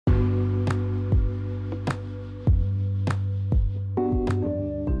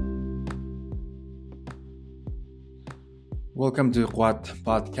Welcome to What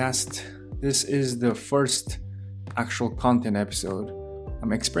Podcast. This is the first actual content episode.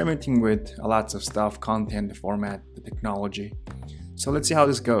 I'm experimenting with lots of stuff, content, the format, the technology. So let's see how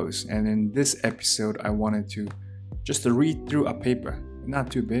this goes. And in this episode, I wanted to just read through a paper. Not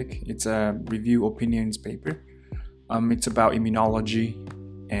too big. It's a review opinions paper. It's about immunology,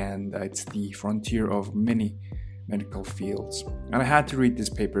 and it's the frontier of many medical fields. And I had to read this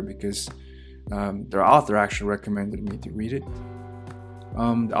paper because the author actually recommended me to read it.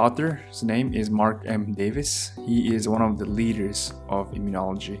 The author's name is Mark M. Davis. He is one of the leaders of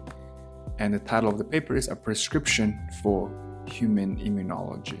immunology. And the title of the paper is A Prescription for Human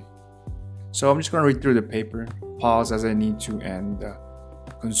Immunology. So I'm just going to read through the paper, pause as I need to, and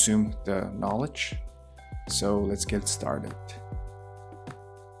consume the knowledge. So let's get started.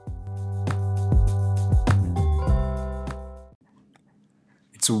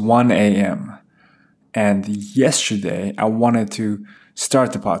 It's 1 a.m. and yesterday I wanted to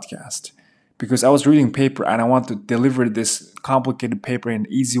start the podcast because I was reading paper and I want to deliver this complicated paper in an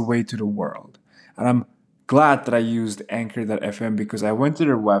easy way to the world. And I'm glad that I used Anchor.fm because I went to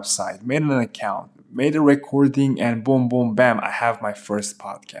their website, made an account, made a recording, and boom, boom, bam, I have my first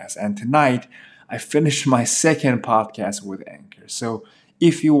podcast. And tonight I finished my second podcast with Anchor. So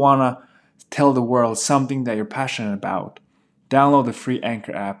if you want to tell the world something that you're passionate about, download the free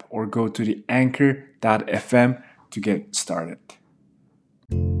Anchor app or go to the Anchor.fm to get started.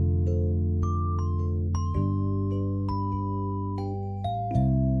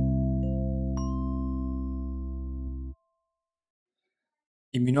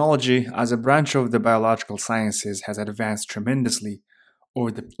 Immunology, as a branch of the biological sciences, has advanced tremendously over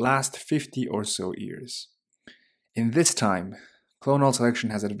the last 50 or so years. In this time, clonal selection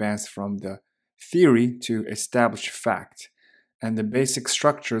has advanced from the theory to established fact, and the basic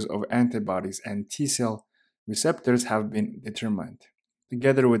structures of antibodies and T-cell receptors have been determined,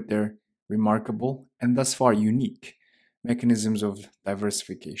 together with their remarkable and thus far unique mechanisms of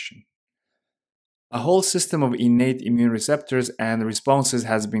diversification. A whole system of innate immune receptors and responses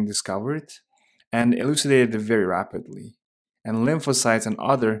has been discovered and elucidated very rapidly, and lymphocytes and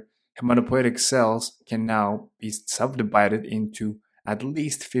other hematopoietic cells can now be subdivided into at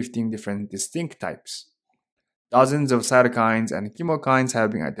least 15 different distinct types. Dozens of cytokines and chemokines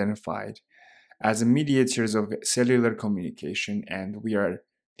have been identified as mediators of cellular communication, and we are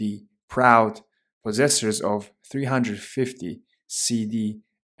the proud possessors of 350 CD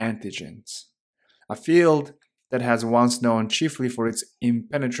antigens. A field that has once known chiefly for its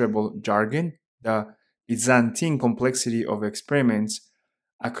impenetrable jargon, the Byzantine complexity of experiments,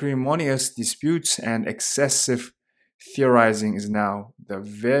 acrimonious disputes, and excessive theorizing is now the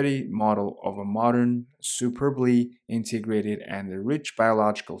very model of a modern, superbly integrated and rich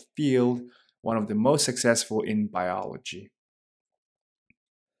biological field, one of the most successful in biology.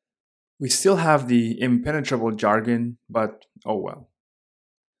 We still have the impenetrable jargon, but oh well.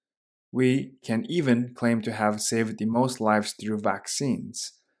 We can even claim to have saved the most lives through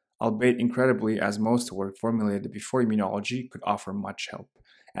vaccines, albeit incredibly, as most were formulated before immunology could offer much help,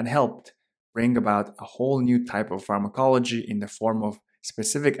 and helped bring about a whole new type of pharmacology in the form of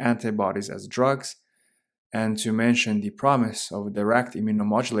specific antibodies as drugs, and to mention the promise of direct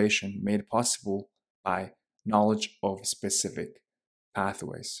immunomodulation made possible by knowledge of specific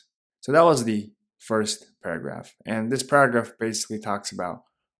pathways. So that was the first paragraph. And this paragraph basically talks about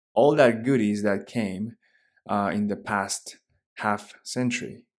all that goodies that came in the past half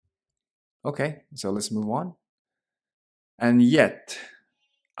century. Okay, so let's move on. And yet,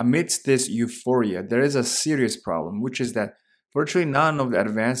 amidst this euphoria, there is a serious problem, which is that virtually none of the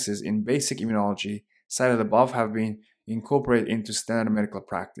advances in basic immunology cited above have been incorporated into standard medical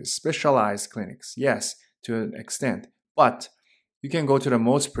practice. Specialized clinics, yes, to an extent, but you can go to the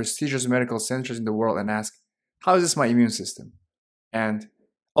most prestigious medical centers in the world and ask, how is this my immune system? And,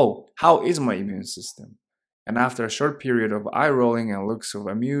 oh, how is my immune system? And after a short period of eye rolling and looks of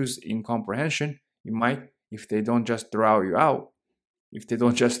amused incomprehension, you might, if they don't just throw you out,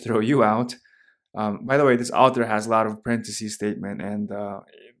 by the way, this author has a lot of parentheses statement and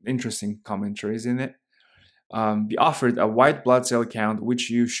interesting commentaries in it. Be offered a white blood cell count, which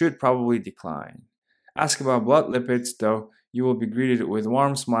you should probably decline. Ask about blood lipids, though you will be greeted with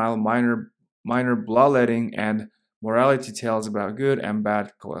warm smile, minor bloodletting, and morality tales about good and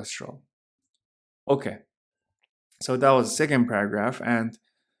bad cholesterol. Okay, so that was the second paragraph, and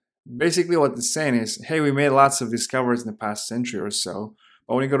basically what it's saying is, hey, we made lots of discoveries in the past century or so,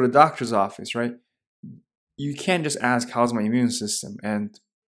 but when you go to the doctor's office, right, you can't just ask, how's my immune system? And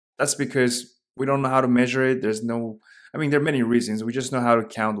that's because we don't know how to measure it. There are many reasons. We just know how to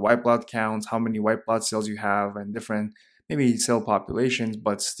count white blood counts, how many white blood cells you have, and different maybe cell populations,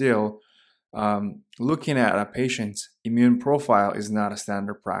 but still, looking at a patient's immune profile is not a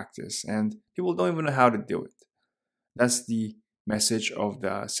standard practice, and people don't even know how to do it. That's the message of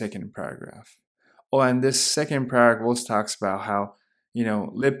the second paragraph. Oh, and this second paragraph also talks about how,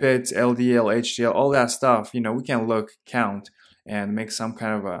 lipids, LDL, HDL, all that stuff, we can look, count, and make some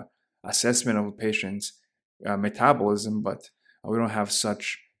kind of a assessment of a patient's metabolism, but we don't have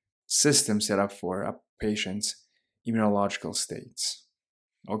such system set up for a patient's immunological states.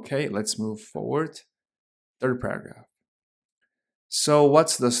 Okay, let's move forward. Third paragraph. So,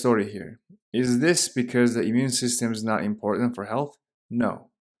 what's the story here? Is this because the immune system is not important for health?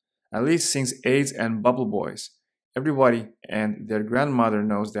 No. At least since AIDS and bubble boys, everybody and their grandmother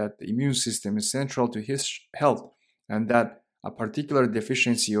knows that the immune system is central to his health and that a particular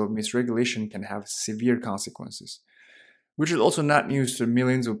deficiency or misregulation can have severe consequences. Which is also not news to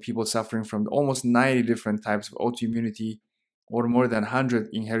millions of people suffering from almost 90 different types of autoimmunity or more than 100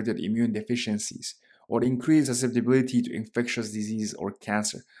 inherited immune deficiencies or increased susceptibility to infectious disease or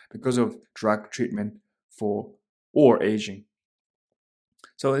cancer because of drug treatment for or aging.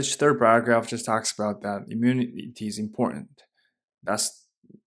 So this third paragraph just talks about that immunity is important. That's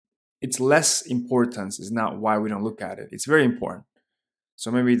its less importance is not why we don't look at it. It's very important.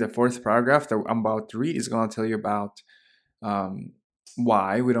 So maybe the fourth paragraph that I'm about to read is going to tell you about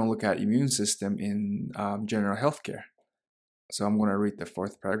why we don't look at immune system in general healthcare. So I'm going to read the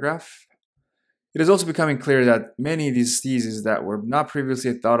fourth paragraph. It is also becoming clear that many diseases that were not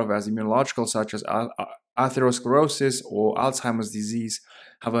previously thought of as immunological, such as atherosclerosis or Alzheimer's disease,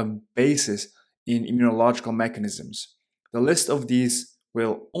 have a basis in immunological mechanisms. The list of these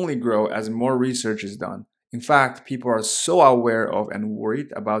will only grow as more research is done. In fact, people are so aware of and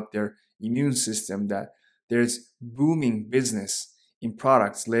worried about their immune system that there's booming business in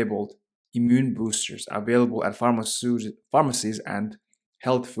products labeled immune boosters available at pharmacies and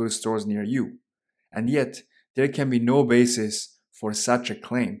health food stores near you. And yet, there can be no basis for such a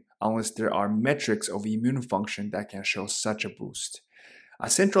claim unless there are metrics of immune function that can show such a boost. A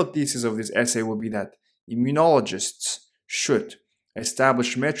central thesis of this essay will be that immunologists should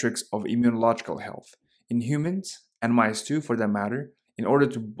establish metrics of immunological health in humans and mice too, for that matter, in order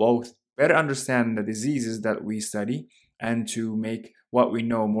to both better understand the diseases that we study and to make what we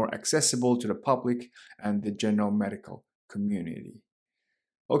know more accessible to the public and the general medical community.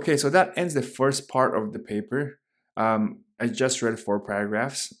 Okay, so that ends the first part of the paper. I just read 4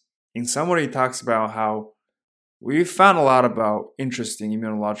 paragraphs. In summary, it talks about how we found a lot about interesting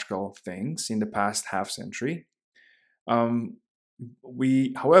immunological things in the past half century.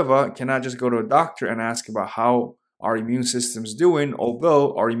 We, however, cannot just go to a doctor and ask about how our immune system is doing,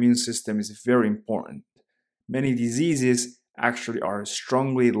 although our immune system is very important. Many diseases actually are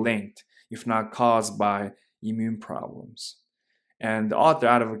strongly linked, if not caused by immune problems. And the author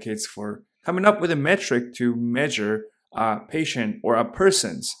advocates for coming up with a metric to measure a patient or a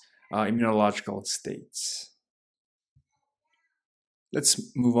person's immunological states.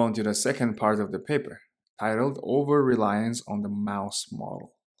 Let's move on to the second part of the paper, titled Over-Reliance on the Mouse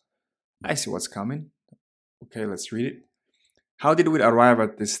Model. I see what's coming. Okay, let's read it. How did we arrive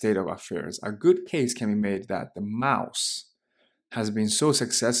at this state of affairs? A good case can be made that the mouse has been so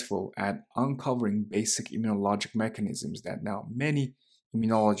successful at uncovering basic immunologic mechanisms that now many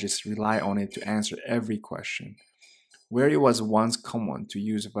immunologists rely on it to answer every question. Where it was once common to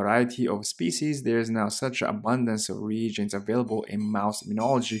use a variety of species, there is now such an abundance of reagents available in mouse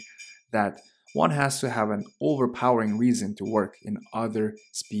immunology that one has to have an overpowering reason to work in other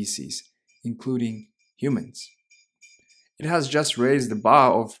species, including humans. It has just raised the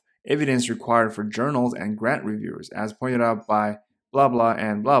bar of evidence required for journals and grant reviewers, as pointed out by blah blah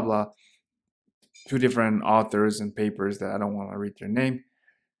and blah blah, 2 different authors and papers that I don't want to read their name.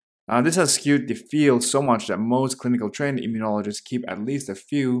 This has skewed the field so much that most clinical trained immunologists keep at least a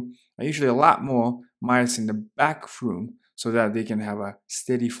few, and usually a lot more, mice in the back room so that they can have a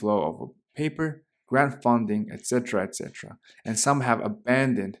steady flow of paper, grant funding, etc., etc. And some have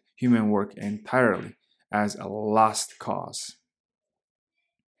abandoned human work entirely as a lost cause.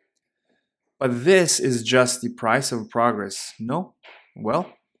 But this is just the price of progress, no?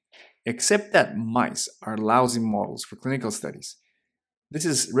 Well, except that mice are lousy models for clinical studies. This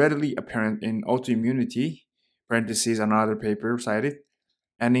is readily apparent in autoimmunity, parentheses another paper cited,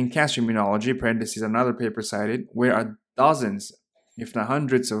 and in cancer immunology, parentheses another paper cited, where are dozens, if not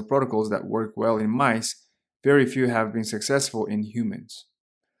hundreds of protocols that work well in mice, very few have been successful in humans.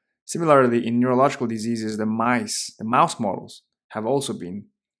 Similarly, in neurological diseases, the mouse models, have also been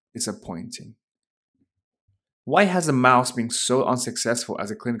disappointing. Why has the mouse been so unsuccessful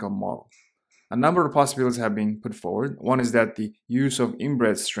as a clinical model? A number of possibilities have been put forward. One is that the use of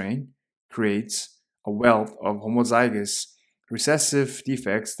inbred strain creates a wealth of homozygous recessive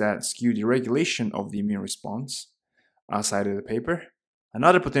defects that skew the regulation of the immune response, cited in the paper.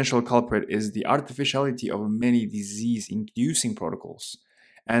 Another potential culprit is the artificiality of many disease inducing protocols.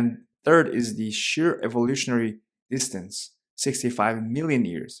 And third is the sheer evolutionary distance, 65 million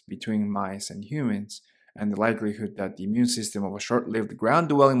years between mice and humans, and the likelihood that the immune system of a short lived ground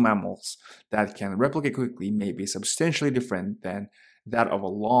dwelling mammals that can replicate quickly may be substantially different than that of a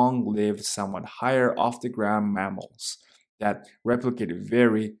long lived, somewhat higher off the ground mammals that replicate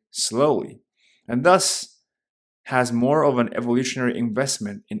very slowly, and thus has more of an evolutionary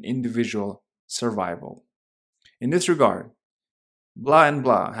investment in individual survival. In this regard, Blah and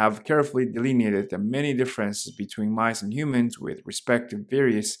Blah have carefully delineated the many differences between mice and humans with respect to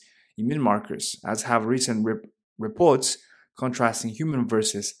various immune markers, as have recent reports contrasting human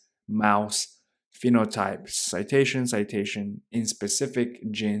versus mouse phenotypes. Citation, in specific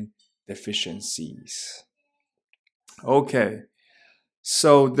gene deficiencies. Okay,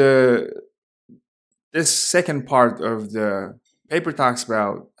 so this second part of the paper talks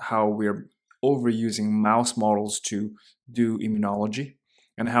about how we're overusing mouse models to do immunology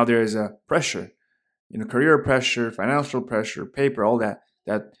and how there is a pressure, career pressure, financial pressure, paper, all that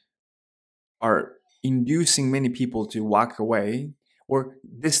are inducing many people to walk away or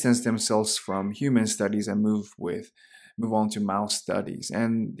distance themselves from human studies and move on to mouse studies.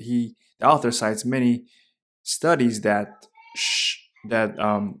 And the author cites many studies that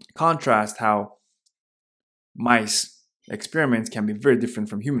contrast how mice experiments can be very different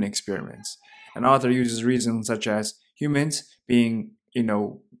from human experiments. An author uses reasons such as humans being,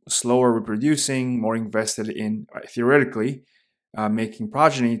 slower reproducing, more invested in theoretically making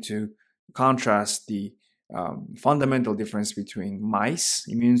progeny, to contrast the fundamental difference between mice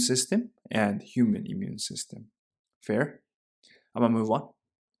immune system and human immune system. Fair? I'm gonna move on.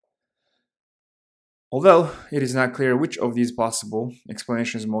 Although it is not clear which of these possible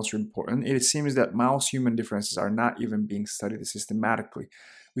explanations is most important, it seems that mouse-human differences are not even being studied systematically.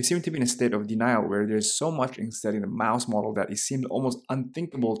 We seem to be in a state of denial where there is so much in studying the mouse model that it seemed almost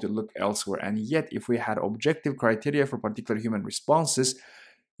unthinkable to look elsewhere, and yet if we had objective criteria for particular human responses,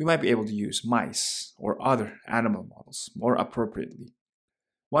 we might be able to use mice or other animal models more appropriately.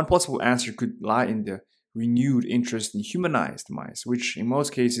 One possible answer could lie in the renewed interest in humanized mice, which in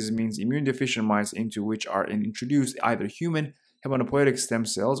most cases means immune deficient mice into which are introduced either human hematopoietic stem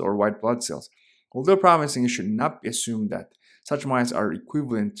cells or white blood cells. Although promising, it should not be assumed that such mice are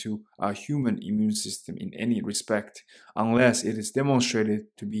equivalent to a human immune system in any respect, unless it is demonstrated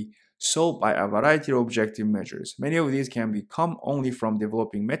to be so by a variety of objective measures. Many of these can come only from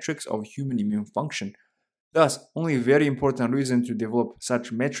developing metrics of human immune function. Thus, only a very important reason to develop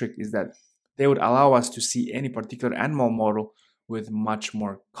such metric is that they would allow us to see any particular animal model with much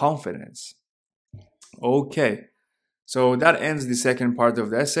more confidence. Okay, so that ends the second part of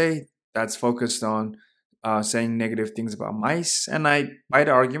the essay that's focused on saying negative things about mice. And I buy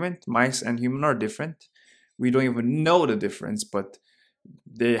the argument, mice and human are different. We don't even know the difference, but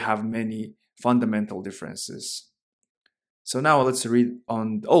they have many fundamental differences. So now let's read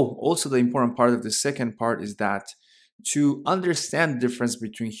on. Oh, also the important part of the second part is that to understand the difference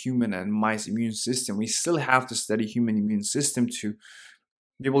between human and mice immune system, we still have to study human immune system to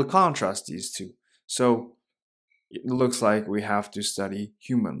be able to contrast these two. So it looks like we have to study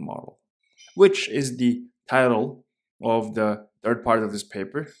human model, which is the title of the third part of this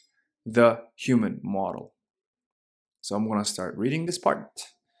paper, the human model. So I'm going to start reading this part.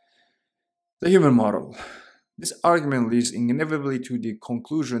 The human model. This argument leads inevitably to the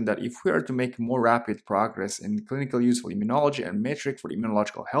conclusion that if we are to make more rapid progress in clinical use of immunology and metric for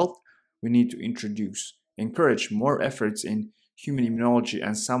immunological health, we need to encourage more efforts in human immunology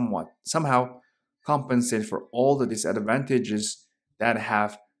and somehow compensate for all the disadvantages that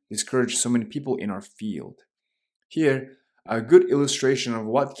have discouraged so many people in our field. Here, a good illustration of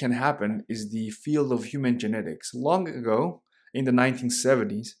what can happen is the field of human genetics. Long ago, in the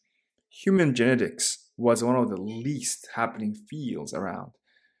 1970s, human genetics was one of the least happening fields around.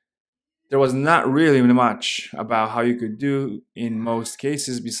 There was not really much about how you could do in most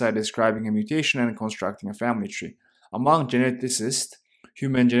cases besides describing a mutation and constructing a family tree. Among geneticists,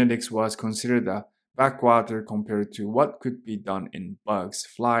 human genetics was considered a backwater compared to what could be done in bugs,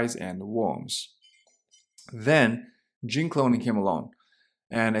 flies, and worms. Then, gene cloning came along,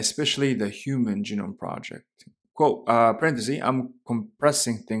 and especially the Human Genome Project. Quote, parenthesis, I'm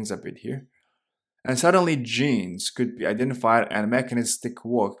compressing things a bit here. And suddenly genes could be identified and mechanistic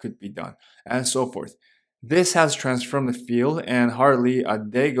work could be done, and so forth. This has transformed the field, and hardly a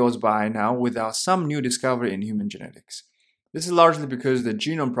day goes by now without some new discovery in human genetics. This is largely because the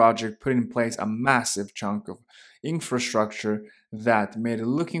Genome Project put in place a massive chunk of infrastructure that made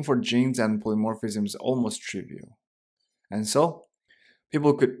looking for genes and polymorphisms almost trivial. And so,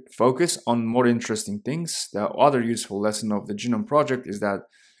 people could focus on more interesting things. The other useful lesson of the Genome Project is that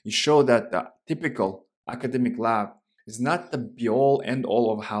it showed that the typical academic lab is not the be all end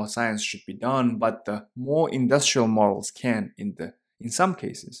all of how science should be done, but the more industrial models can, in some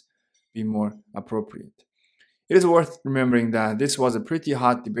cases, be more appropriate. It is worth remembering that this was a pretty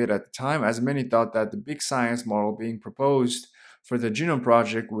hot debate at the time, as many thought that the big science model being proposed for the Genome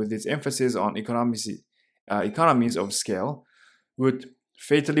Project, with its emphasis on economies of scale, would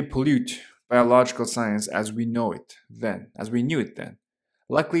fatally pollute biological science as we knew it then.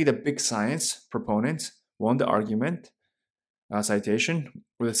 Luckily, the big science proponents won the argument, citation,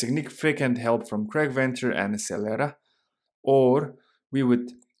 with a significant help from Craig Venter and Celera, or we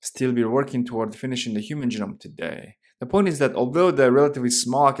would still be working toward finishing the human genome today. The point is that although the relatively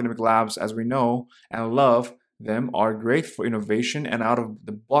small academic labs, as we know and love them, are great for innovation and out of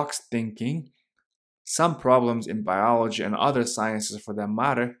the box thinking, some problems in biology and other sciences for that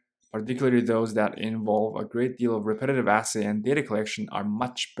matter, particularly those that involve a great deal of repetitive assay and data collection, are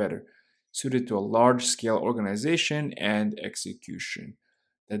much better suited to a large scale organization and execution.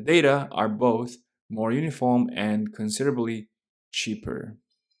 The data are both more uniform and considerably cheaper.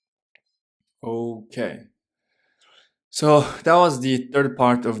 Okay, so that was the third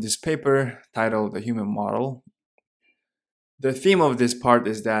part of this paper titled The Human Model. The theme of this part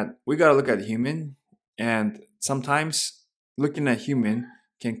is that we gotta look at human, and sometimes looking at human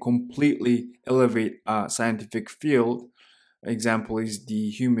can completely elevate a scientific field. Example is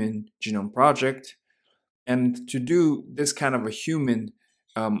the Human Genome Project. And to do this kind of a human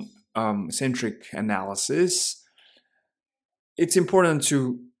centric analysis, it's important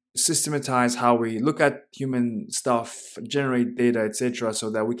to systematize how we look at human stuff, generate data, etc., so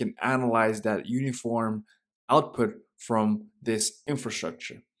that we can analyze that uniform output from this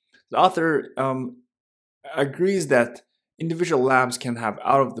infrastructure. The author agrees that individual labs can have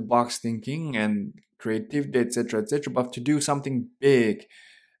out of the box thinking and creativity, etc., but to do something big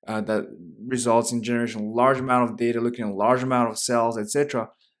that results in generation a large amount of data, looking at a large amount of cells, etc.,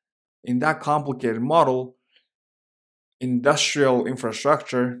 in that complicated model, industrial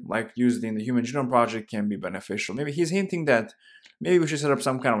infrastructure like used in the Human Genome Project can be beneficial. Maybe he's hinting that maybe we should set up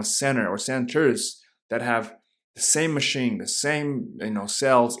some kind of center or centers that have the same machine, the same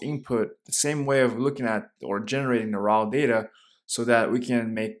cells input, the same way of looking at or generating the raw data, so that we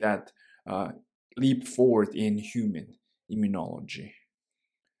can make that leap forward in human immunology.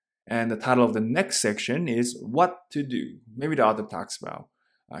 And the title of the next section is What to Do. Maybe the author talks about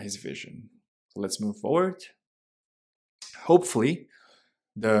his vision. So let's move forward. Hopefully,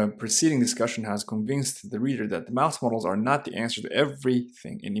 the preceding discussion has convinced the reader that the mouse models are not the answer to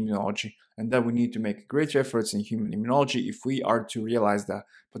everything in immunology, and that we need to make greater efforts in human immunology if we are to realize the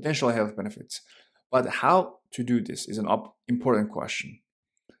potential health benefits. But how to do this is an important question.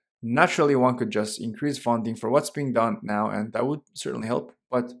 Naturally, one could just increase funding for what's being done now, and that would certainly help,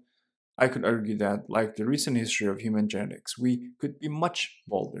 but I could argue that, like the recent history of human genetics, we could be much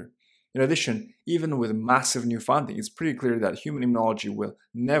bolder. In addition, even with massive new funding, it's pretty clear that human immunology will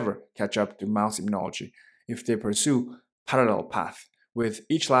never catch up to mouse immunology if they pursue parallel path, with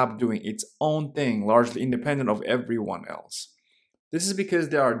each lab doing its own thing, largely independent of everyone else. This is because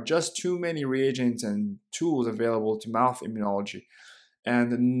there are just too many reagents and tools available to mouse immunology,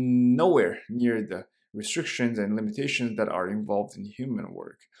 and nowhere near the restrictions and limitations that are involved in human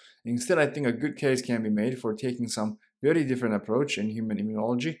work. Instead, I think a good case can be made for taking some very different approach in human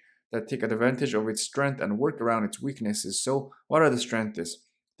immunology that take advantage of its strength and work around its weaknesses. So, what are the strengths?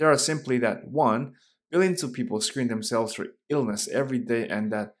 There are simply that 1, billions of people screen themselves for illness every day,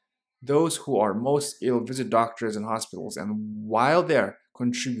 and that those who are most ill visit doctors and hospitals, and while there,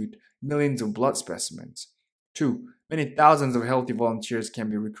 contribute millions of blood specimens. 2, many thousands of healthy volunteers can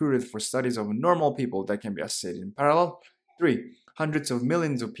be recruited for studies of normal people that can be assayed in parallel. 3, hundreds of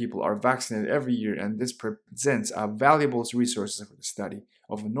millions of people are vaccinated every year, and this presents a valuable resource for the study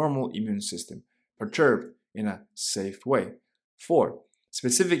of a normal immune system, perturbed in a safe way. 4,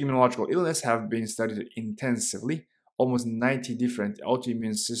 specific immunological illness have been studied intensively. Almost 90 different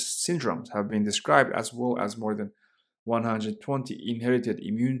autoimmune syndromes have been described, as well as more than 120 inherited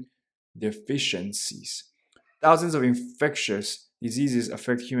immune deficiencies. Thousands of infectious diseases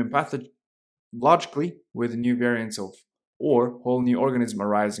affect human pathologically, with new variants of or whole new organisms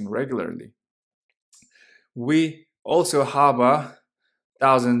arising regularly. We also harbor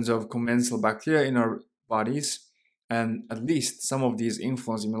thousands of commensal bacteria in our bodies, and at least some of these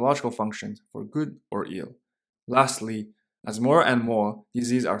influence immunological functions for good or ill. Lastly, as more and more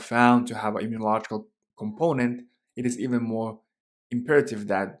diseases are found to have an immunological component, it is even more imperative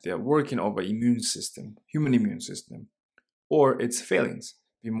that the working of a immune system, human immune system, or its failings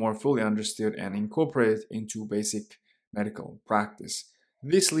be more fully understood and incorporated into basic medical practice.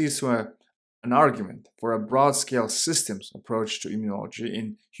 This leads to an argument for a broad scale systems approach to immunology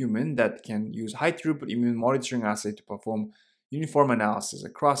in human that can use high throughput immune monitoring assay to perform uniform analysis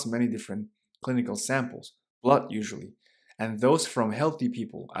across many different clinical samples, blood usually, and those from healthy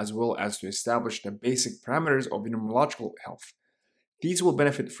people, as well as to establish the basic parameters of immunological health. These will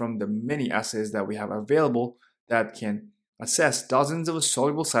benefit from the many assays that we have available that can assess dozens of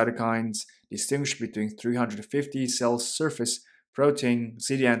soluble cytokines, distinguish between 350 cell surface protein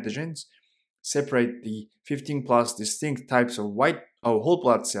CD antigens, separate the 15 plus distinct types of whole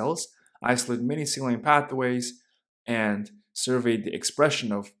blood cells, isolate many signaling pathways, and survey the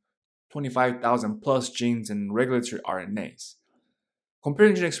expression of 25,000 plus genes and regulatory RNAs.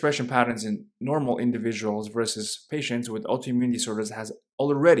 Comparing gene expression patterns in normal individuals versus patients with autoimmune disorders has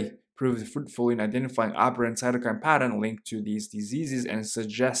already proved fruitful in identifying aberrant cytokine pattern linked to these diseases and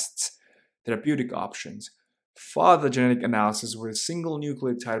suggests therapeutic options. Further genetic analysis with single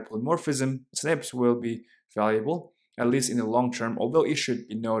nucleotide polymorphism SNPs will be valuable, at least in the long term, although it should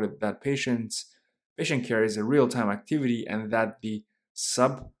be noted that patient care is a real-time activity and that the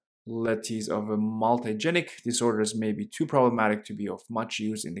subtleties of a multigenic disorders may be too problematic to be of much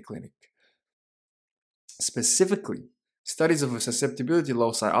use in the clinic. Specifically, studies of susceptibility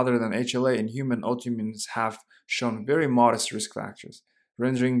loci other than HLA in human autoimmunes have shown very modest risk factors,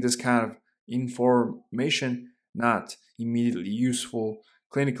 rendering this kind of information not immediately useful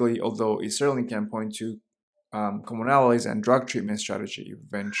clinically, although it certainly can point to commonalities and drug treatment strategy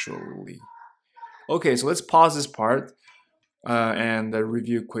eventually. Okay, so let's pause this part and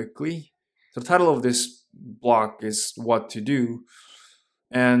review quickly. So the title of this block is What to Do,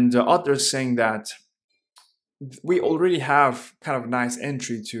 and the author is saying that we already have kind of nice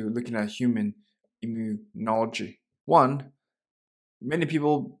entry to looking at human immunology. One, many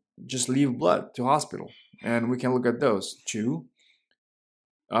people just leave blood to hospital, and we can look at those. Two,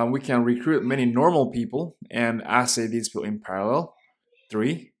 we can recruit many normal people and assay these people in parallel.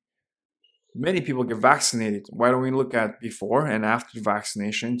 Three, many people get vaccinated. Why don't we look at before and after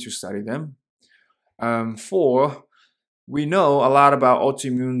vaccination to study them? Four, we know a lot about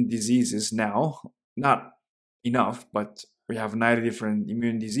autoimmune diseases now. Not enough, but we have 90 different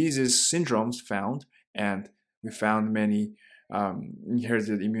immune diseases, syndromes found, and we found many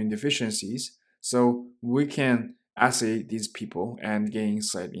inherited immune deficiencies. So we can assay these people and gain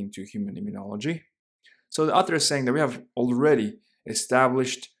insight into human immunology. So the author is saying that we have already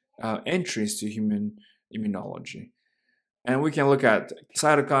established entries to human immunology. And we can look at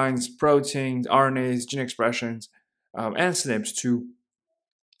cytokines, proteins, RNAs, gene expressions, and SNPs to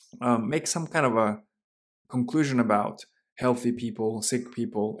make some kind of a conclusion about healthy people, sick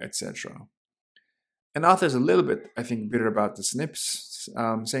people, etc. And author is a little bit, I think, bitter about the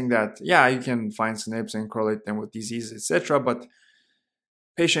SNPs, saying that, yeah, you can find SNPs and correlate them with disease, etc., but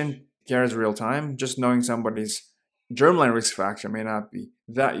patient care is real time. Just knowing somebody's germline risk factor may not be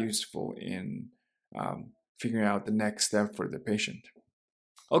that useful in figuring out the next step for the patient.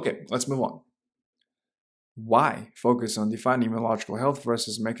 Okay, let's move on. Why focus on defining immunological health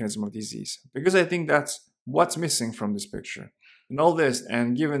versus mechanism of disease? Because I think that's what's missing from this picture. In all this,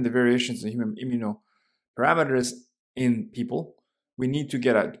 and given the variations in human immunoparameters in people, we need to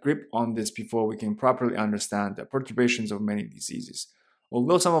get a grip on this before we can properly understand the perturbations of many diseases.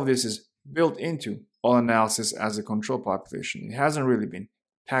 Although some of this is built into all analysis as a control population, it hasn't really been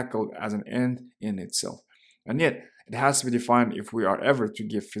tackled as an end in itself. And yet, it has to be defined if we are ever to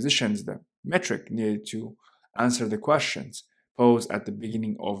give physicians the metric needed to answer the questions posed at the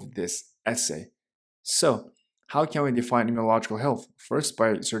beginning of this essay. So, how can we define immunological health? First,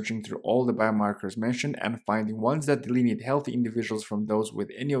 by searching through all the biomarkers mentioned and finding ones that delineate healthy individuals from those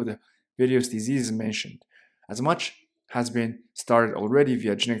with any of the various diseases mentioned. As much has been started already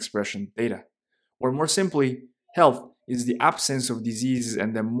via gene expression data. Or more simply, health is the absence of diseases,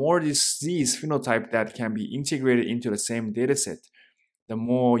 and the more disease phenotype that can be integrated into the same dataset, the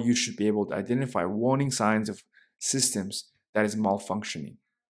more you should be able to identify warning signs of systems that is malfunctioning.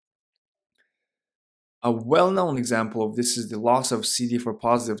 A well-known example of this is the loss of CD4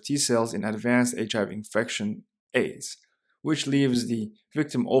 positive T cells in advanced HIV infection AIDS, which leaves the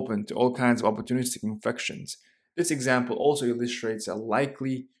victim open to all kinds of opportunistic infections. This example also illustrates a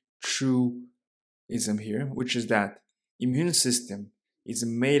likely truism here, which is that immune system is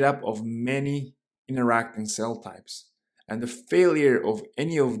made up of many interacting cell types, and the failure of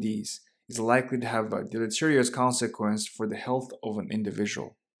any of these is likely to have a deleterious consequence for the health of an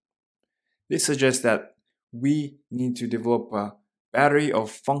individual. This suggests that we need to develop a battery of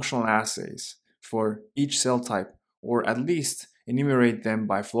functional assays for each cell type, or at least enumerate them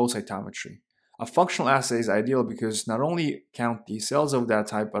by flow cytometry. A functional assay is ideal because not only count the cells of that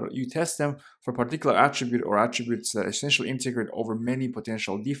type, but you test them for a particular attribute or attributes that essentially integrate over many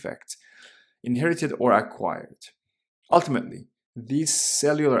potential defects, inherited or acquired. Ultimately, these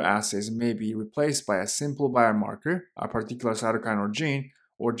cellular assays may be replaced by a simple biomarker, a particular cytokine or gene,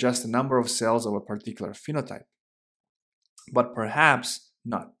 or just a number of cells of a particular phenotype. But perhaps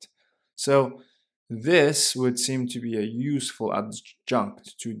not. So, this would seem to be a useful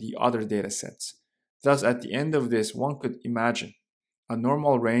adjunct to the other datasets. Thus, at the end of this, one could imagine a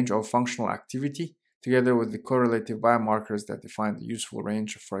normal range of functional activity together with the correlative biomarkers that define the useful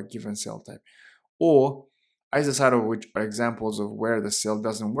range for a given cell type, or either side of which are examples of where the cell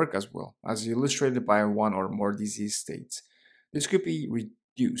doesn't work as well, as illustrated by one or more disease states. This could be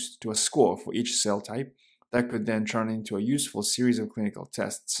reduced to a score for each cell type that could then turn into a useful series of clinical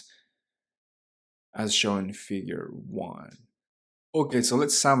tests, as shown in figure 1. Okay, so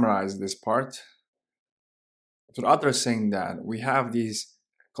let's summarize this part. So the author is saying that we have these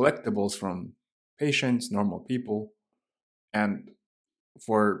collectibles from patients, normal people, and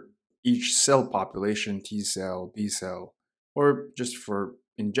for each cell population, T cell, B cell, or just for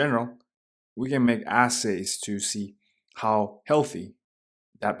in general, we can make assays to see how healthy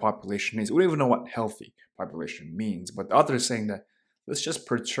that population is. We don't even know what healthy population means, but the author is saying that let's just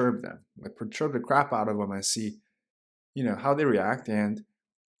perturb them, like perturb the crap out of them and see, how they react and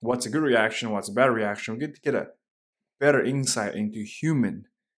what's a good reaction, what's a bad reaction. We get to get a better insight into human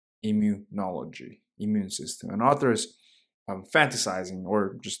immunology, immune system. And author is fantasizing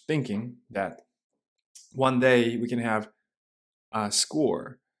or just thinking that one day we can have a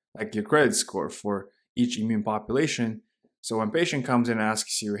score, like your credit score for each immune population. So when a patient comes in and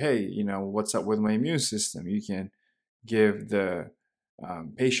asks you, hey, what's up with my immune system? You can give the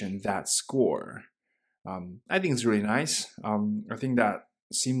patient that score. I think it's really nice. I think that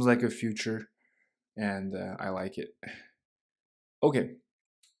seems like a future, and I like it. Okay,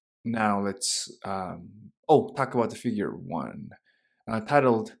 now let's talk about the figure 1,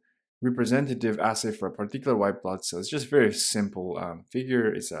 titled representative assay for a particular white blood cell. It's just very simple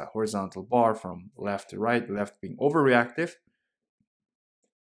figure. It's a horizontal bar from left to right, left being overreactive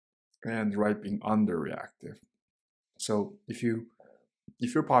and right being underreactive. So if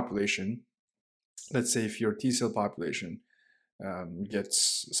your population, let's say if your T cell population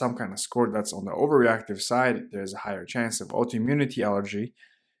gets some kind of score that's on the overreactive side, there's a higher chance of autoimmunity, allergy.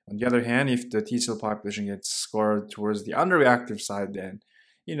 On the other hand, if the T cell population gets scored towards the underreactive side, then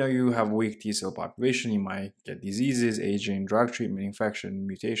you have weak T cell population, you might get diseases, aging, drug treatment, infection,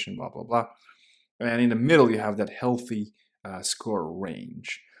 mutation, blah, blah, blah. And in the middle, you have that healthy score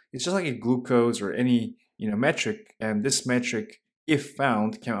range. It's just like a glucose or any metric, and this metric, if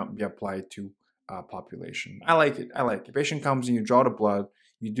found, cannot be applied to population. I like it. Patient comes in, you draw the blood,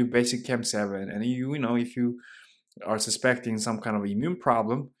 you do basic Chem 7, and if you are suspecting some kind of immune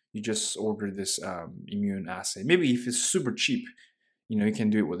problem, you just order this immune assay. Maybe if it's super cheap, you can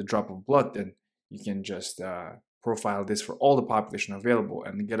do it with a drop of blood, then you can just profile this for all the population available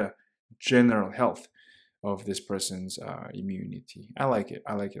and get a general health of this person's immunity. I like it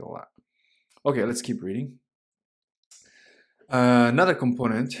a lot. Okay, let's keep reading. Another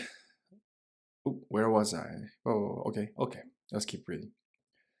component. Where was I? Oh, okay. Let's keep reading.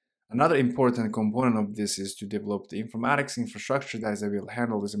 Another important component of this is to develop the informatics infrastructure that is able to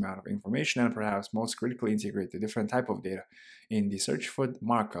handle this amount of information and perhaps most critically integrate the different type of data in the search for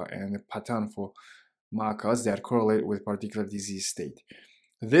marker and the pattern for markers that correlate with particular disease state.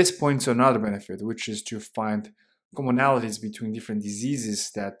 This points to another benefit, which is to find commonalities between different diseases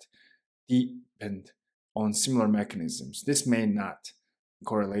that depend on similar mechanisms. This may not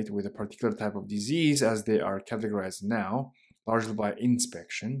correlate with a particular type of disease as they are categorized now, largely by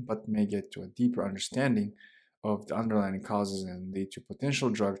inspection, but may get to a deeper understanding of the underlying causes and lead to potential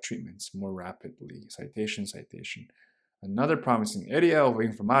drug treatments more rapidly. Citation. Another promising area of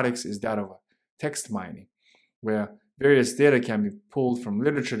informatics is that of text mining, where various data can be pulled from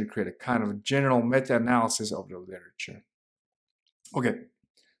literature to create a kind of general meta-analysis of the literature. Okay,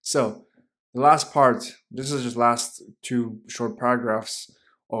 so the last part, this is just last 2 short paragraphs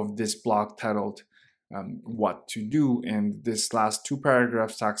of this blog titled what to do, and this last 2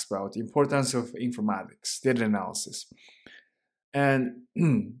 paragraphs talks about the importance of informatics, data analysis. And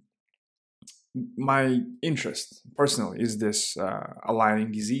my interest personally is this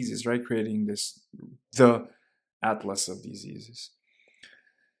aligning diseases, right? Creating this the atlas of diseases.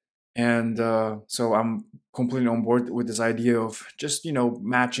 And so I'm completely on board with this idea of just,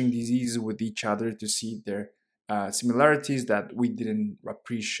 matching diseases with each other to see their similarities that we didn't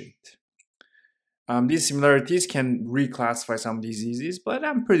appreciate. These similarities can reclassify some diseases, but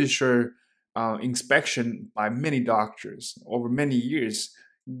I'm pretty sure inspection by many doctors over many years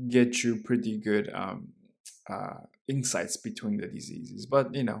get you pretty good insights between the diseases. But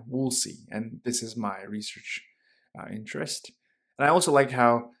we'll see. And this is my research interest. And I also like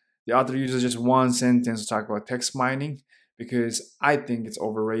how the author uses just one sentence to talk about text mining because I think it's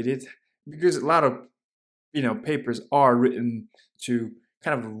overrated. Because a lot of papers are written to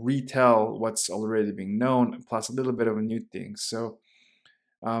kind of retell what's already being known, plus a little bit of a new thing. So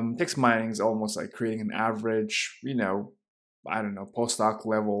text mining is almost like creating an average, I don't know, postdoc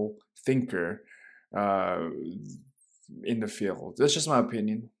level thinker uh, in the field. That's just my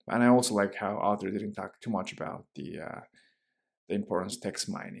opinion, and I also like how author didn't talk too much about the importance of text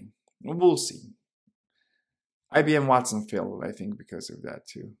mining. We'll see. IBM Watson failed, I think, because of that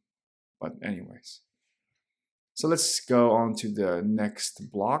too. But anyways. So let's go on to the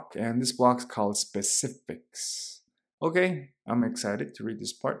next block, and this block is called specifics. Okay, I'm excited to read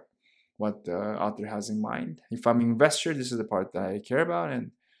this part, what the author has in mind. If I'm an investor, this is the part that I care about,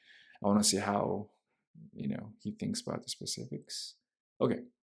 and I want to see how, he thinks about the specifics. Okay,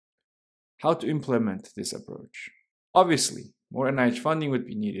 how to implement this approach. Obviously, more NIH funding would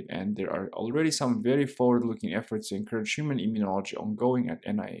be needed, and there are already some very forward-looking efforts to encourage human immunology ongoing at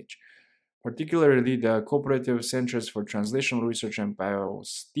NIH. Particularly, the Cooperative Centers for Translational Research and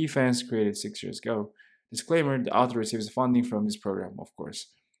Biodefense created 6 years ago. Disclaimer, the author receives funding from this program, of course.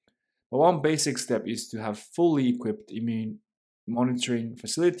 But one basic step is to have fully equipped immune monitoring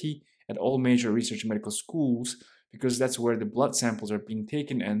facility at all major research medical schools because that's where the blood samples are being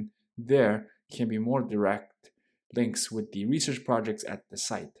taken and there can be more direct links with the research projects at the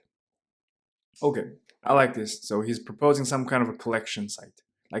site. Okay, I like this. So he's proposing some kind of a collection site,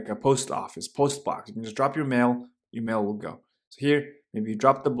 like a post office, post box. You can just drop your mail will go. So here, maybe you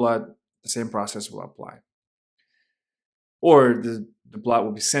drop the blood, the same process will apply. Or the blood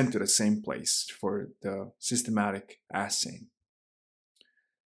will be sent to the same place for the systematic assaying.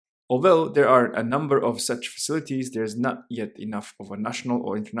 Although there are a number of such facilities, there is not yet enough of a national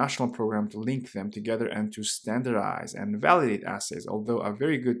or international program to link them together and to standardize and validate assays, although a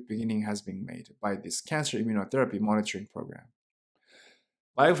very good beginning has been made by this cancer immunotherapy monitoring program.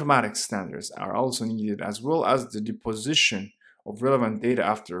 Bioinformatics standards are also needed as well as the deposition of relevant data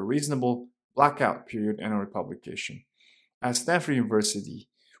after a reasonable blackout period and a publication. At Stanford University,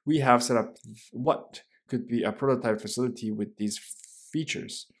 we have set up what could be a prototype facility with these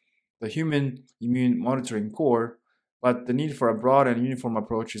features. The human immune monitoring core, but the need for a broad and uniform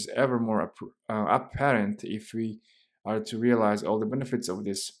approach is ever more apparent if we are to realize all the benefits of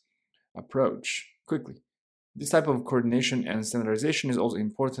this approach quickly. This type of coordination and standardization is also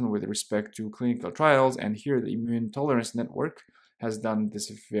important with respect to clinical trials, and here the Immune Tolerance Network has done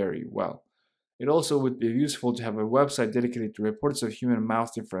this very well. It also would be useful to have a website dedicated to reports of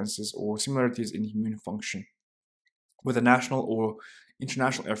human-mouse differences or similarities in immune function. With a national or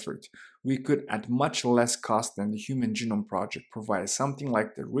international effort, we could, at much less cost than the Human Genome Project, provide something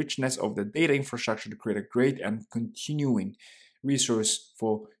like the richness of the data infrastructure to create a great and continuing resource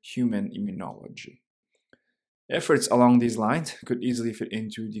for human immunology. Efforts along these lines could easily fit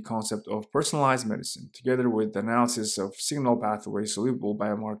into the concept of personalized medicine, together with the analysis of signal pathways, soluble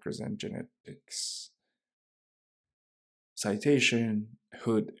biomarkers, and genetics. Citation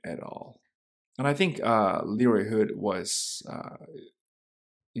Hood et al. And I think Leroy Hood was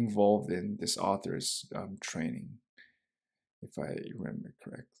involved in this author's training, if I remember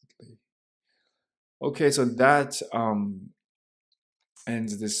correctly. Okay, so that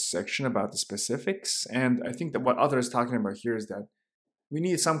ends this section about the specifics. And I think that what author is talking about here is that we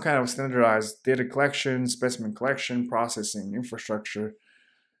need some kind of standardized data collection, specimen collection, processing infrastructure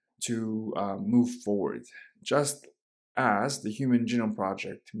to move forward, just as the Human Genome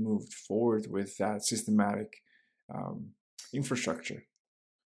Project moved forward with that systematic infrastructure.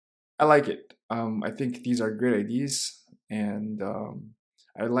 I like it. I think these are great ideas, and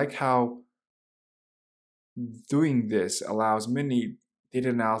I like how doing this allows many data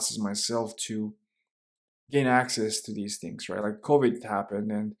analysis myself to gain access to these things, right? Like COVID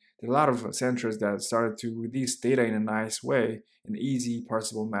happened, and there are a lot of centers that started to release data in a nice way, in an easy,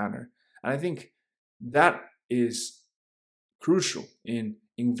 parsable manner. And I think that is crucial in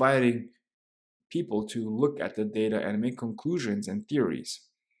inviting people to look at the data and make conclusions and theories.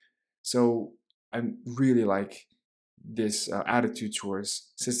 So I really like this attitude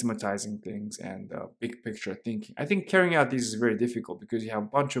towards systematizing things and big picture thinking. I think carrying out these is very difficult because you have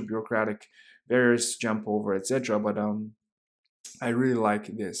a bunch of bureaucratic barriers to jump over, etc. But I really like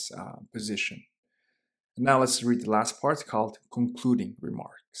this position. Now let's read the last part called concluding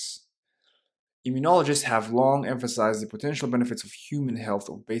remarks. Immunologists have long emphasized the potential benefits of human health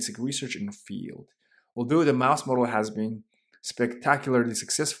of basic research in the field. Although the mouse model has been spectacularly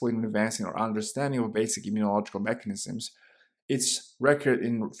successful in advancing our understanding of basic immunological mechanisms, its record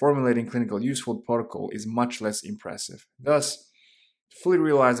in formulating clinical useful protocol is much less impressive. Thus, to fully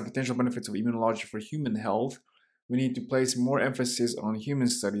realize the potential benefits of immunology for human health, we need to place more emphasis on human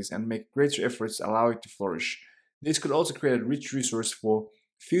studies and make greater efforts to allow it to flourish. This could also create a rich resource for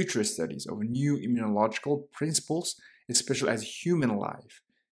future studies of new immunological principles, especially as human life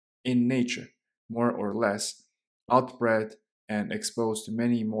in nature, more or less, outbred and exposed to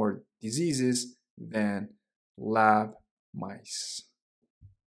many more diseases than lab mice.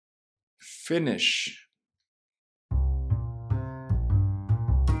 Finish.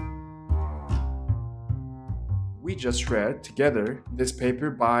 We just read together this paper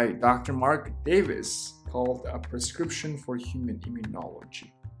by Dr. Mark Davis called A Prescription for Human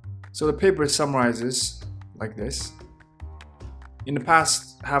Immunology. So the paper summarizes like this. In the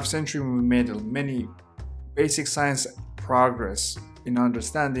past half century, we made many basic science progress in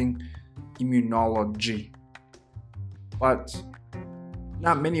understanding immunology. But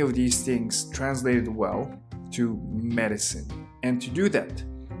not many of these things translated well to medicine. And to do that,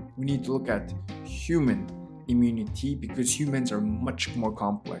 we need to look at human immunity because humans are much more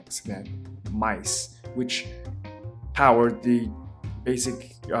complex than mice, which powered the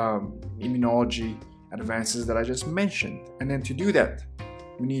basic immunology advances that I just mentioned. And then to do that,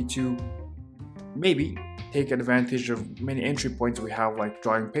 we need to maybe take advantage of many entry points we have, like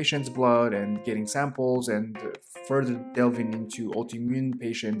drawing patients' blood and getting samples and further delving into autoimmune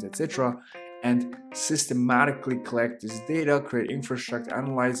patients, etc., and systematically collect this data, create infrastructure,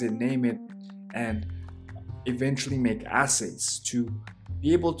 analyze it, name it, and eventually make assays to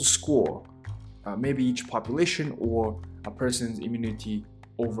be able to score maybe each population or a person's immunity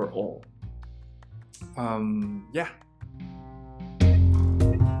overall. Yeah.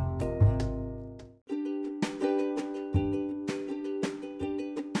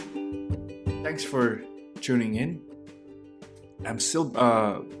 Thanks for tuning in. I'm still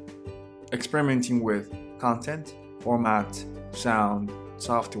experimenting with content, format, sound,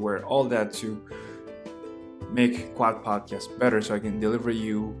 software, all that to make Quad Podcast better so I can deliver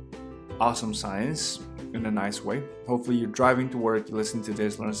you awesome science in a nice way. Hopefully you're driving to work, you listen to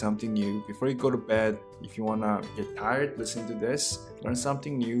this, learn something new. Before you go to bed, if you want to get tired, listen to this, learn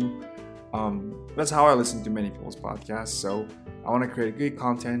something new. That's how I listen to many people's podcasts. So I want to create good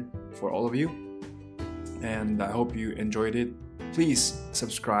content for all of you. And I hope you enjoyed it. Please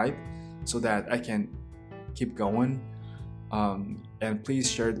subscribe so that I can keep going. And please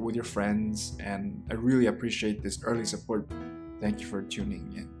share it with your friends. And I really appreciate this early support. Thank you for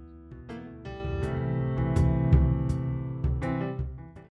tuning in.